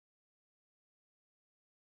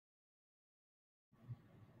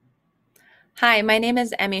Hi, my name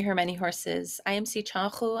is Emmy Her Many Horses. I am Si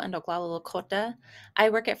Chanchu and Oglala Lakota.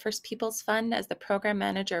 I work at First Peoples Fund as the program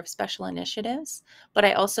manager of special initiatives, but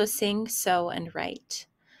I also sing, sew, and write.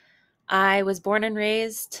 I was born and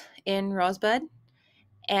raised in Rosebud,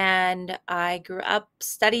 and I grew up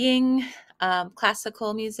studying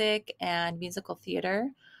classical music and musical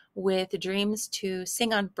theater with dreams to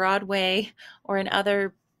sing on Broadway or in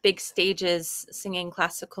other big stages, singing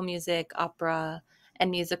classical music, opera,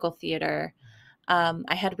 and musical theater.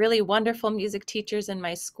 I had really wonderful music teachers in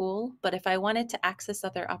my school, but if I wanted to access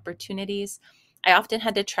other opportunities, I often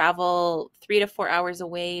had to travel 3 to 4 hours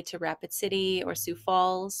away to Rapid City or Sioux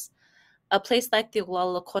Falls. A place like the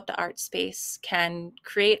Oglala Lakota Artspace can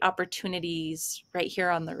create opportunities right here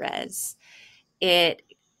on the res. It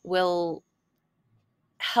will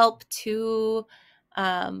help to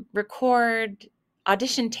record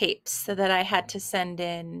audition tapes so that I had to send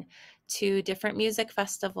in to different music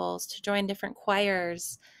festivals, to join different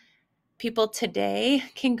choirs. People today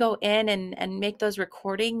can go in and make those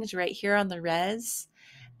recordings right here on the res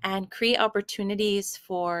and create opportunities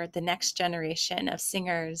for the next generation of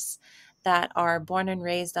singers that are born and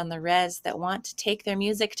raised on the res that want to take their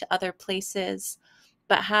music to other places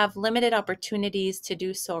but have limited opportunities to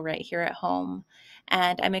do so right here at home.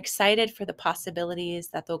 And I'm excited for the possibilities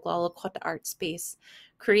that the Oglala Lakota Artspace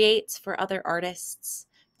creates for other artists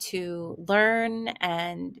to learn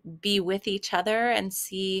and be with each other and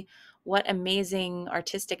see what amazing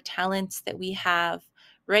artistic talents that we have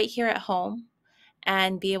right here at home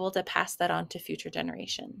and be able to pass that on to future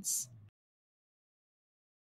generations.